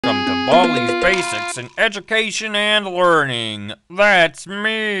all these basics in education and learning. That's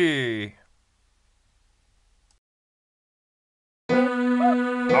me.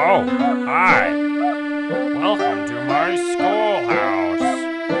 Oh, hi. Welcome to my schoolhouse.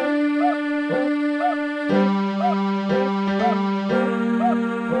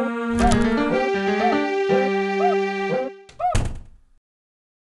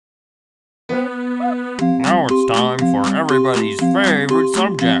 Now it's time for everybody's favorite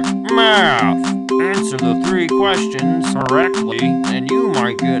subject, math. Answer the 3 questions correctly, and you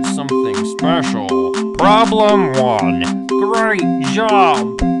might get something special. Problem 1. Great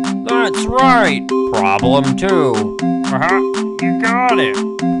job. That's right. Problem 2. You got it.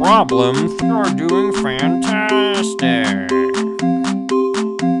 Problem 3. You're doing fantastic.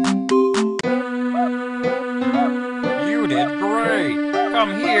 You did great.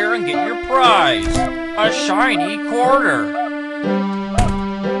 Come here and get your prize. A shiny quarter.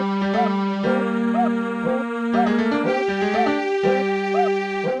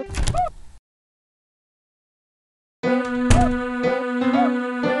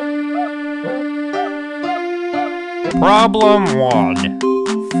 Problem 1.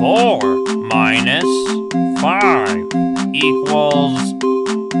 4 minus 5 equals...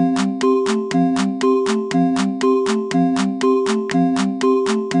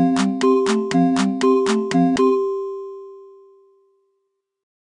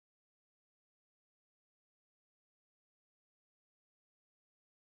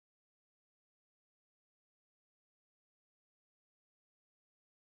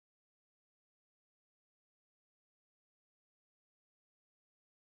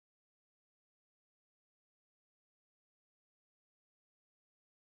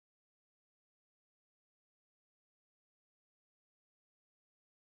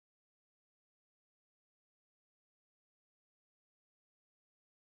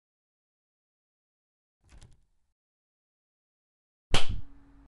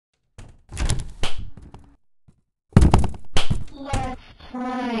 Let's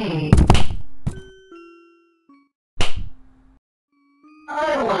play.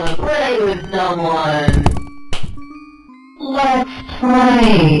 I want to play with someone. Let's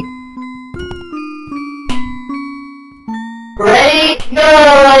play. Ready?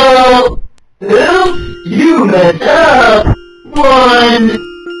 Go! Oops, you messed up. 1,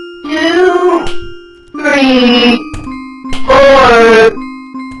 2, 3, 4.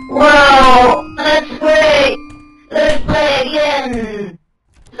 Wow, let's play. Let's play again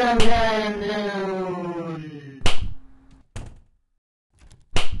sometime soon.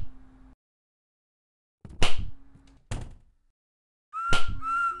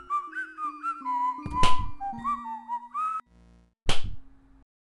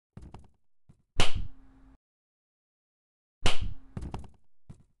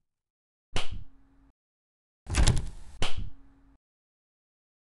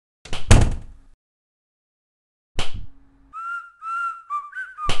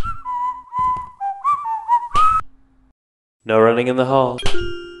 No running in the hall.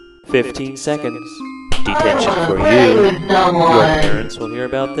 15 seconds. Detention for you. Your parents will hear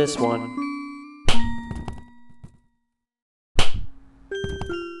about this one.